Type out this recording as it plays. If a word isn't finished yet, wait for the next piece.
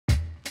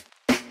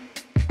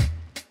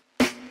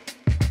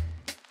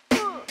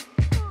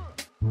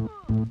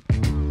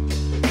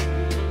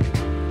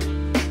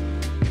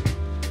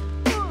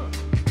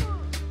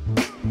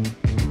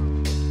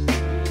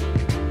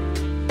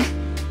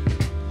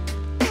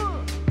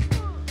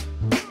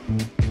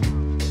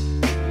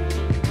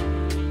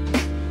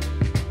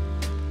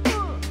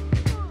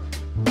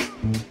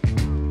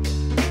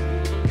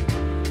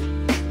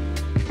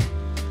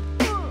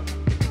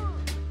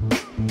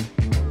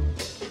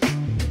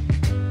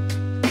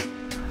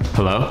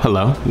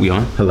Hello, we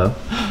on? Hello.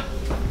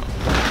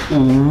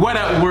 What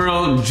up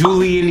world,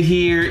 Julian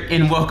here,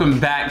 and welcome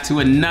back to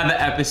another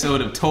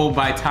episode of Told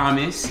by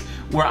Thomas,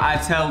 where I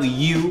tell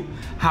you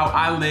how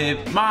I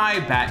live my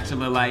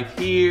bachelor life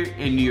here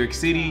in New York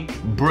City,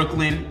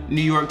 Brooklyn,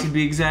 New York to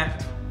be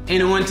exact.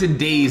 And on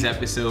today's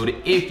episode,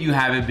 if you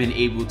haven't been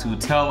able to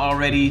tell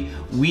already,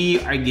 we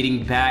are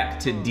getting back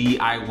to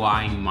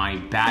DIYing my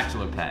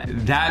bachelor pad.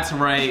 That's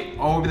right,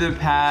 over the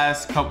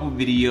past couple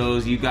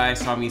videos, you guys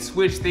saw me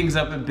switch things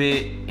up a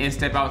bit and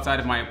step outside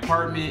of my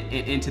apartment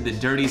and into the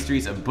dirty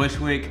streets of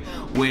Bushwick,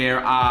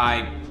 where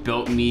I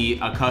built me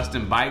a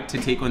custom bike to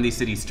take on these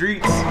city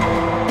streets.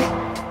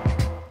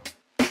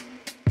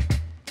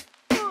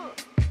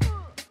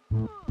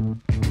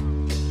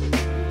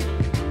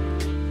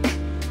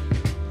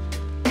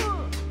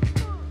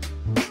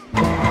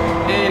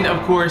 And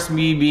of course,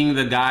 me being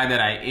the guy that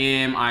I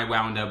am, I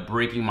wound up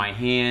breaking my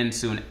hand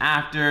soon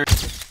after.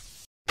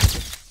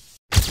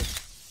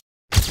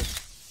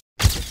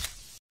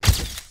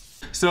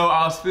 So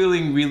I was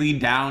feeling really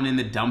down in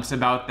the dumps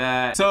about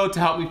that. So to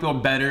help me feel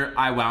better,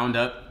 I wound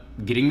up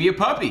getting me a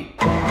puppy.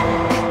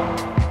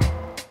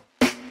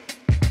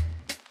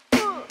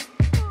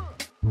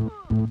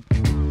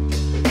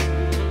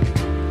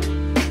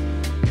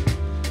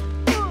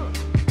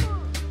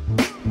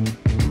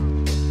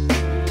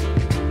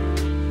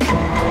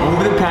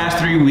 Over the past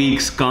 3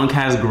 weeks, Skunk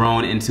has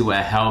grown into a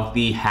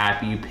healthy,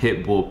 happy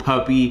pitbull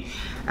puppy.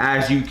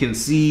 As you can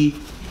see,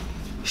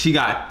 she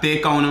got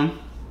thick on him.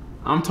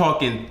 I'm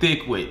talking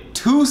thick with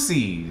 2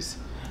 C's.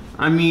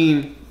 I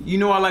mean, you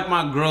know I like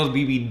my girls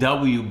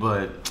BBW,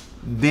 but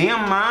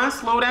damn man,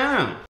 slow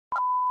down.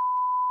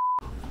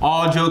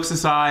 All jokes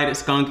aside,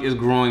 Skunk is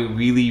growing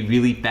really,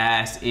 really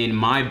fast, and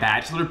my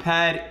bachelor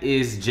pad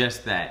is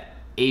just that.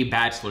 A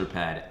bachelor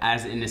pad,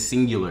 as in the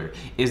singular,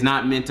 is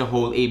not meant to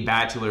hold a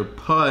bachelor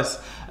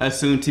plus a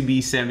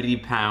soon-to-be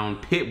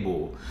 70-pound pit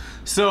bull.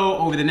 So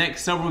over the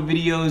next several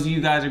videos,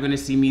 you guys are going to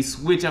see me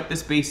switch up the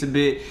space a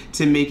bit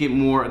to make it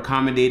more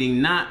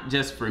accommodating, not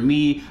just for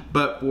me,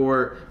 but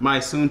for my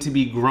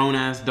soon-to-be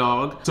grown-ass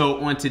dog.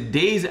 So on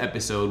today's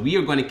episode, we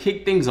are going to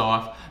kick things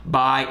off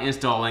by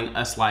installing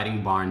a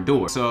sliding barn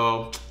door.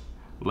 So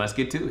let's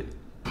get to it.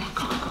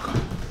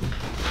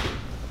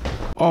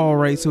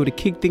 Alright, so to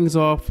kick things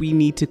off, we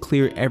need to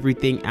clear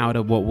everything out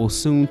of what will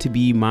soon to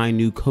be my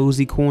new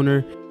cozy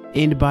corner.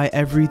 And by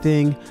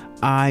everything,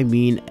 I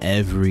mean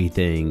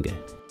everything.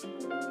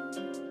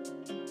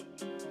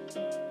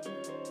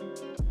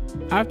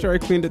 After I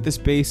cleaned up the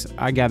space,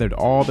 I gathered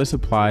all the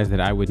supplies that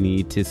I would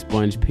need to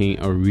sponge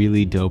paint a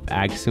really dope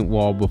accent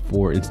wall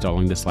before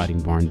installing the sliding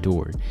barn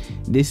door.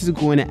 This is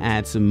going to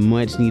add some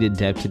much needed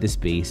depth to the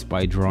space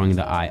by drawing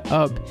the eye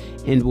up,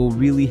 and will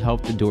really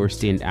help the door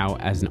stand out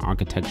as an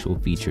architectural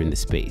feature in the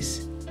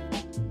space.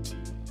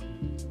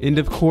 And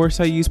of course,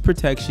 I use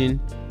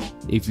protection.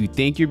 If you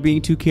think you're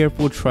being too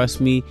careful, trust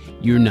me,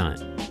 you're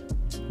not.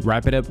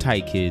 Wrap it up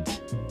tight,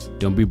 kids.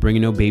 Don't be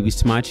bringing no babies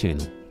to my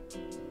channel.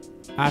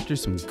 After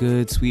some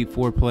good sweet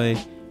foreplay,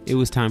 it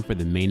was time for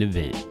the main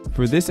event.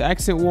 For this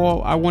accent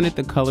wall, I wanted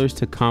the colors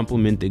to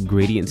complement the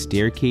gradient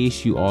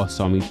staircase you all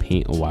saw me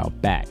paint a while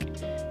back.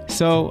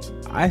 So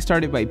I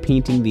started by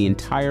painting the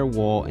entire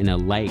wall in a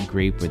light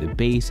gray for the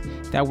base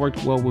that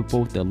worked well with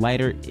both the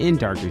lighter and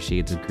darker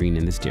shades of green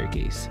in the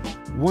staircase.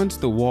 Once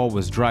the wall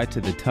was dry to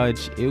the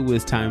touch, it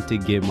was time to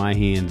get my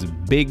hands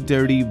big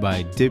dirty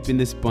by dipping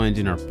the sponge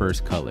in our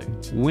first color.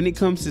 When it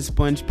comes to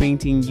sponge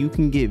painting, you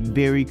can get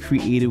very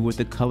creative with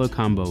the color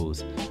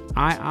combos.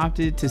 I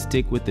opted to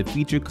stick with the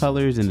feature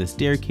colors in the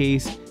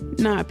staircase,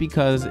 not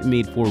because it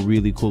made for a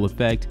really cool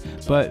effect,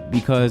 but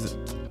because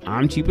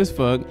I'm cheap as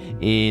fuck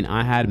and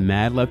I had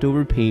mad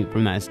leftover paint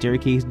from that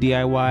staircase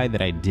DIY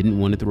that I didn't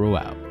want to throw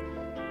out.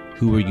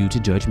 Who are you to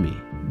judge me?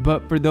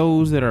 But for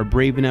those that are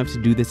brave enough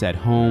to do this at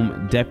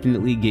home,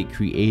 definitely get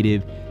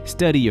creative,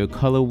 study your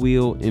color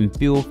wheel, and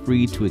feel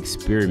free to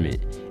experiment.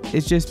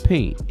 It's just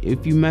paint.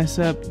 If you mess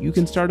up, you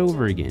can start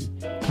over again.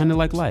 Kinda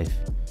like life.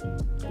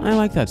 I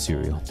like that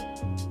cereal.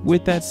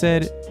 With that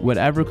said,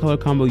 whatever color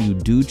combo you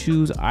do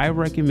choose, I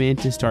recommend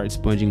to start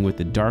sponging with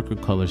the darker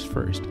colors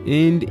first.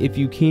 And if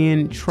you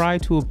can, try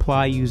to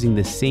apply using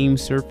the same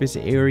surface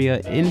area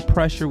and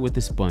pressure with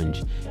the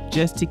sponge,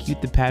 just to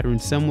keep the pattern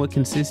somewhat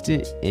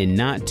consistent and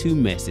not too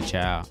messy,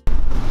 child.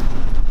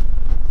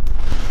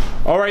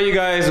 Alright you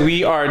guys,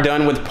 we are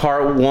done with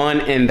part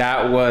 1, and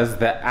that was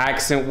the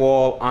accent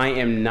wall. I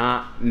am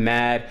not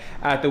mad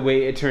at the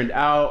way it turned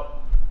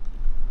out.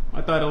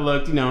 I thought it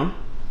looked, you know,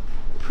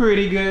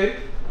 pretty good.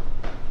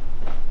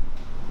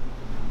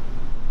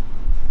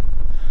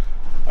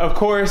 Of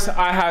course,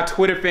 I have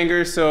Twitter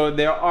fingers, so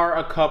there are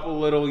a couple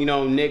little, you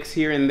know, nicks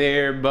here and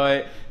there,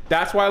 but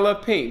that's why I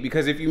love paint,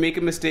 because if you make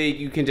a mistake,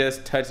 you can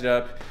just touch it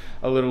up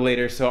a little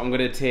later. So I'm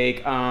gonna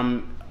take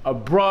a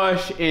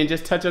brush and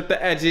just touch up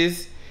the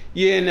edges,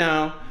 you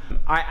know.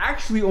 I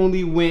actually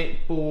only went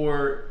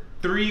for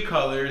 3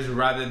 colors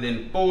rather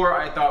than 4.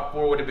 I thought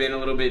 4 would have been a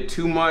little bit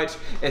too much,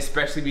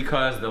 especially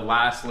because the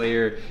last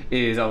layer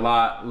is a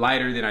lot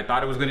lighter than I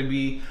thought it was gonna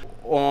be.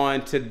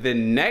 on to the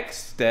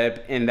next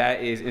step, and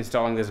that is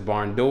installing this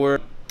barn door.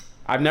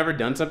 I've never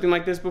done something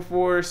like this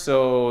before,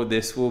 so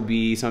this will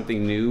be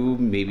something new,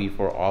 maybe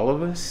for all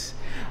of us.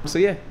 So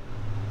yeah,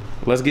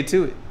 let's get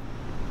to it.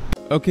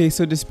 Okay,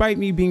 so despite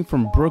me being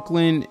from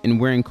Brooklyn and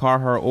wearing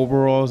Carhartt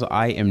overalls,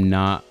 I am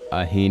not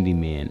a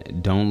handyman.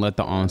 Don't let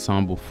the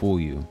ensemble fool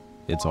you.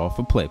 It's all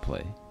for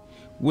play.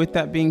 With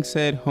that being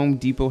said, Home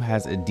Depot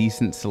has a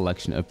decent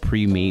selection of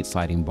pre-made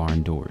sliding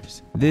barn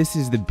doors. This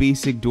is the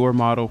basic door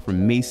model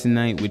from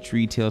Masonite, which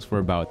retails for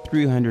about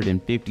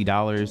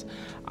 $350.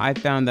 I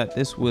found that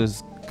this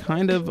was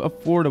kind of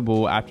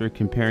affordable after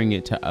comparing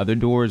it to other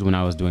doors when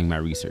I was doing my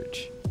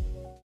research.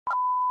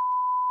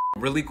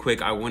 Really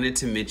quick, I wanted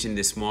to mention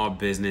this small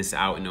business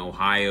out in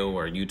Ohio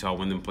or Utah,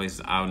 one of them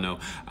places, I don't know,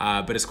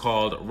 but it's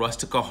called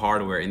Rustica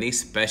Hardware, and they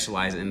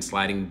specialize in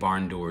sliding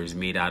barn doors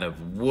made out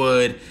of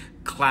wood,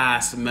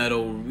 glass,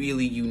 metal,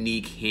 really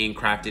unique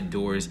handcrafted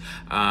doors.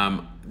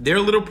 They're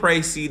a little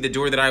pricey. The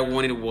door that I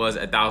wanted was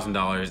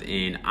 $1,000,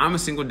 and I'm a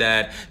single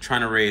dad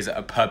trying to raise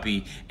a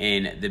puppy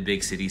in the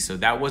big city, so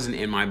that wasn't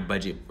in my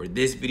budget for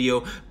this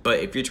video. But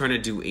if you're trying to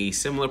do a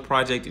similar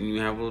project and you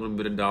have a little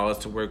bit of dollars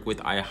to work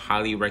with, I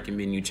highly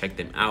recommend you check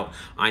them out.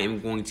 I am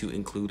going to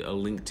include a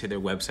link to their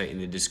website in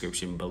the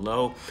description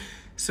below.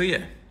 So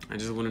yeah, I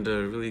just wanted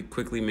to really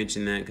quickly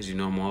mention that because you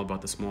know I'm all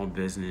about the small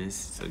business.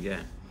 So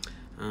yeah,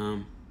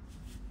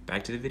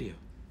 back to the video.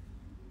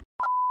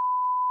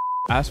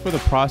 As for the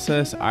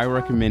process, I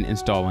recommend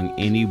installing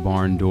any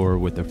barn door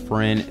with a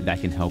friend that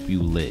can help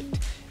you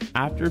lift.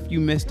 After a few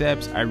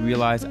missteps, I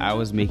realized I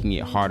was making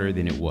it harder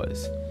than it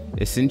was.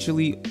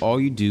 Essentially, all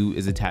you do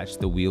is attach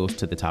the wheels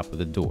to the top of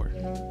the door.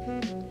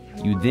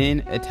 You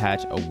then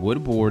attach a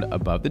wood board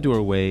above the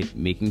doorway,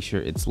 making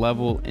sure it's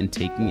level and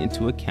taking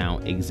into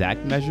account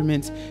exact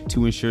measurements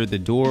to ensure the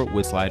door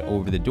would slide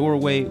over the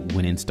doorway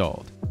when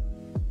installed.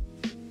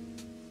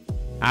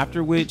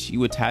 After which,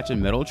 you attach a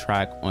metal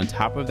track on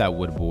top of that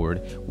wood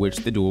board, which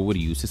the door would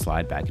use to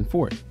slide back and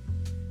forth.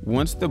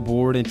 Once the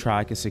board and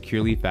track is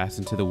securely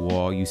fastened to the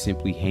wall, you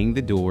simply hang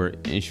the door,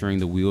 ensuring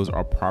the wheels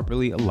are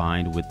properly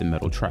aligned with the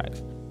metal track.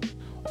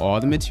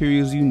 All the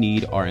materials you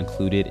need are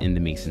included in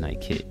the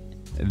Masonite kit.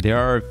 There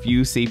are a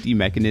few safety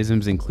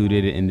mechanisms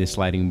included in this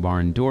sliding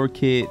barn door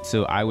kit,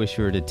 so I was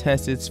sure to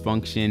test its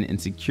function and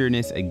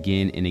secureness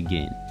again and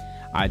again.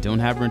 I don't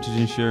have renter's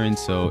insurance,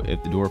 so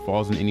if the door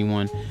falls on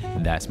anyone,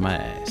 that's my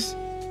ass.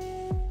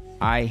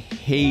 I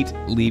hate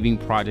leaving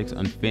projects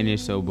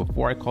unfinished, so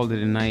before I called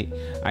it a night,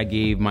 I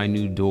gave my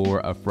new door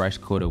a fresh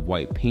coat of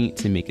white paint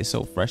to make it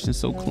so fresh and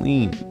so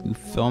clean. You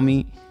feel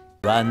me?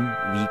 1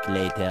 week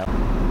later.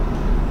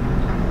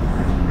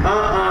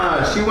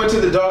 She went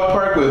to the dog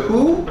park with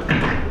who?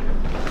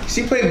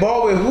 She played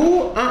ball with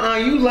who?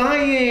 You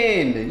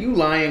lying. You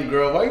lying,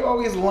 girl. Why you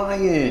always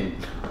lying?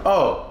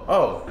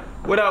 Oh.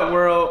 What up,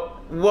 world?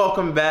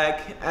 Welcome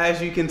back.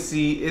 As you can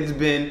see, it's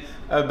been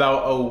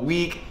about a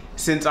week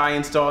since I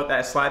installed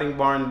that sliding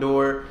barn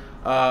door.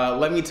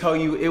 Let me tell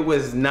you, it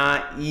was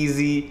not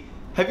easy.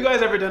 Have you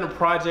guys ever done a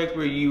project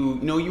where you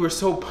were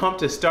so pumped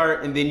to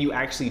start and then you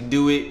actually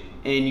do it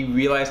and you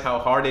realize how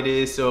hard it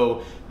is,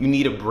 so you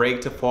need a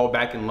break to fall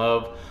back in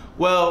love?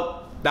 Well,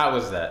 that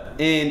was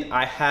that, and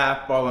I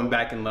have fallen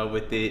back in love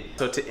with it.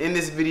 So to end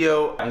this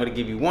video, I'm gonna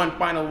give you one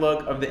final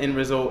look of the end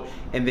result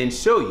and then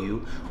show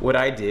you what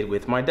I did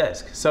with my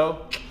desk.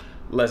 So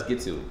let's get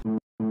to it.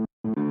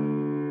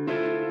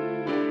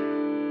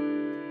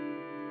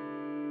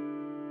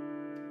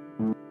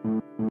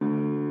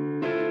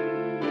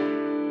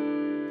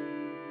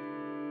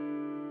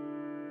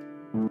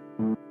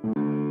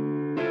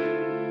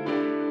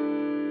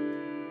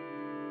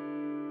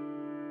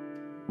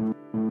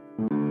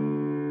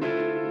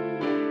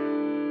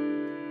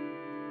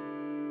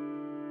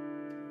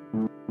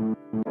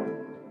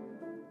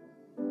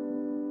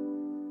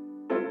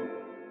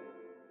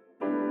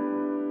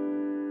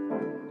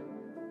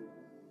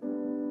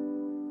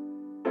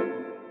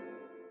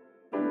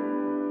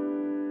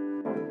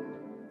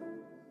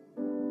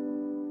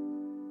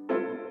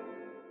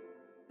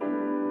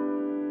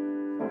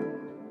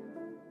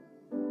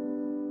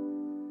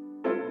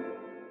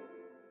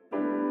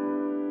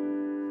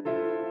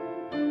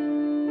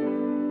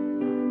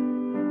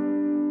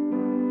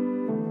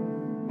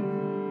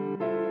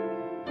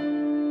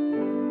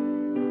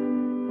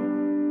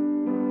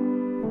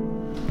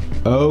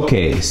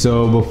 Okay,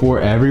 so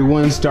before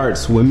everyone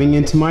starts swimming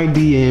into my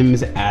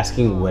DMs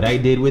asking what I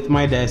did with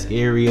my desk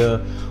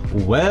area,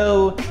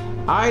 well,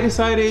 I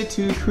decided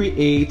to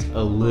create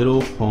a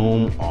little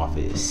home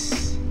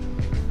office.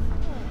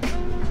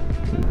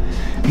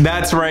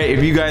 That's right,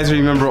 if you guys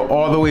remember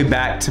all the way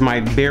back to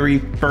my very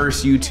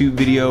first YouTube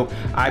video,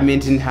 I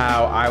mentioned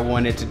how I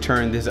wanted to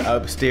turn this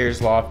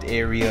upstairs loft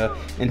area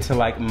into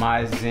like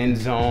my zen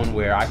zone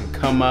where I could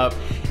come up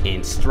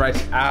and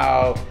stretch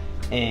out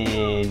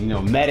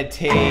and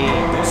meditate.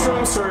 This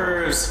room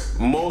serves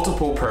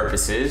multiple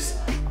purposes.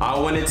 I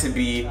want it to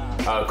be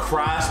a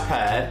crash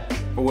pad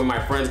for when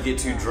my friends get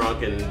too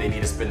drunk and they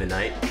need to spend the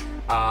night.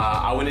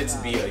 I want it to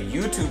be a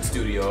YouTube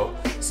studio,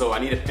 so I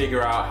need to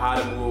figure out how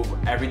to move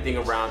everything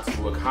around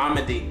to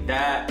accommodate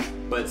that,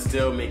 but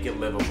still make it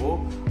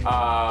livable.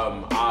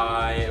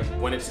 I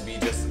want it to be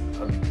just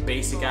a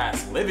basic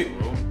ass living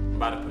room. I'm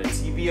about to put a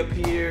TV up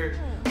here.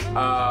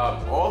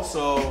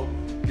 Also,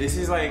 this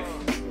is like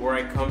where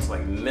I come to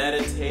like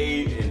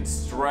meditate and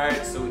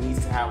stretch, so it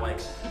needs to have like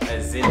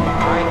a zen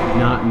vibe. I'm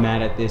not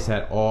mad at this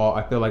at all.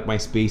 I feel like my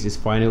space is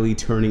finally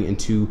turning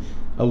into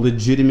a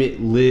legitimate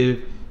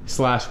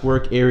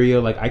live/work area.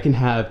 Like I can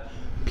have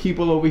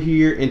people over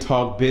here and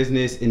talk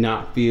business and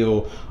not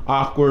feel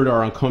awkward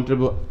or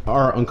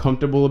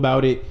uncomfortable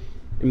about it.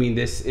 I mean,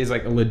 this is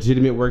like a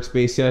legitimate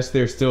workspace. Yes,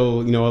 there's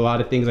still, you know, a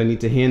lot of things I need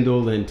to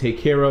handle and take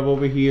care of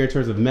over here in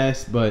terms of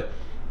mess, but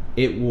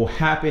it will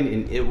happen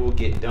and it will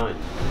get done.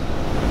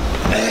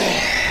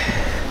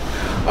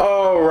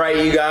 All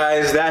right, you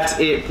guys, that's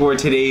it for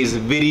today's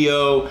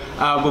video.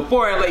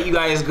 Before I let you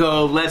guys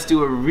go, let's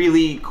do a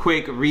really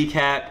quick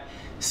recap.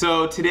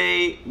 So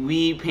today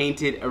we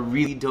painted a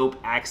really dope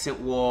accent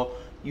wall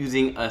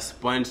using a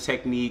sponge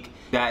technique.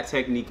 That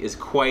technique is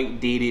quite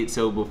dated,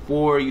 so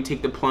before you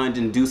take the plunge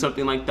and do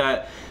something like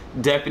that,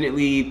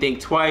 definitely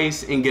think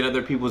twice and get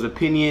other people's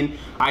opinion.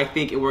 I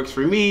think it works for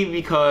me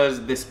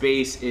because the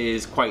space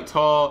is quite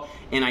tall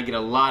and I get a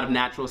lot of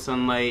natural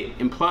sunlight,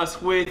 and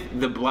plus with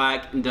the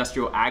black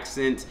industrial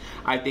accent,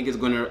 I think it's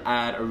going to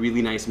add a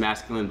really nice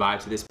masculine vibe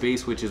to this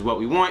space, which is what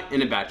we want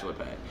in a bachelor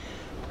pad.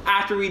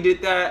 After we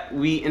did that,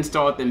 we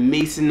installed the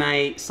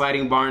Masonite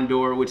sliding barn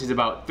door, which is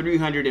about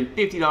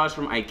 $350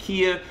 from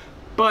IKEA,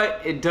 but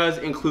it does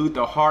include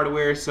the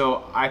hardware,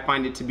 so I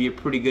find it to be a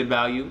pretty good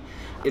value.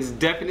 It's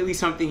definitely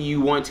something you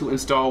want to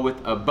install with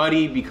a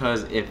buddy,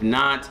 because if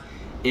not,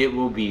 it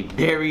will be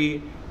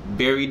very,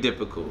 very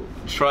difficult.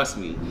 Trust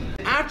me.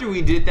 After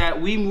we did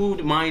that, we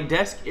moved my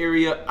desk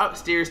area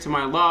upstairs to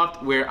my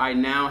loft, where I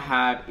now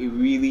have a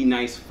really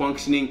nice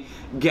functioning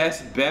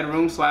guest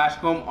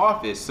bedroom/home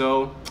office.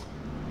 So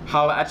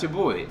holla at your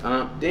boy.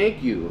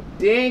 Thank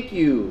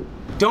you.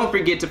 Don't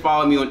forget to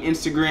follow me on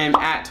Instagram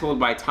at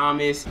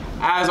toldbythomas.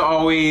 As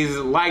always,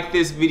 like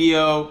this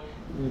video.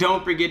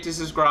 Don't forget to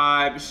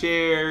subscribe,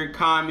 share,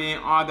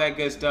 comment, all that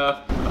good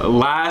stuff.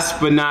 Last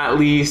but not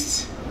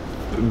least,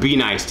 be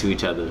nice to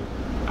each other.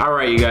 All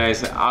right, you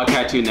guys, I'll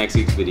catch you in next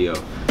week's video.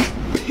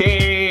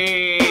 Peace.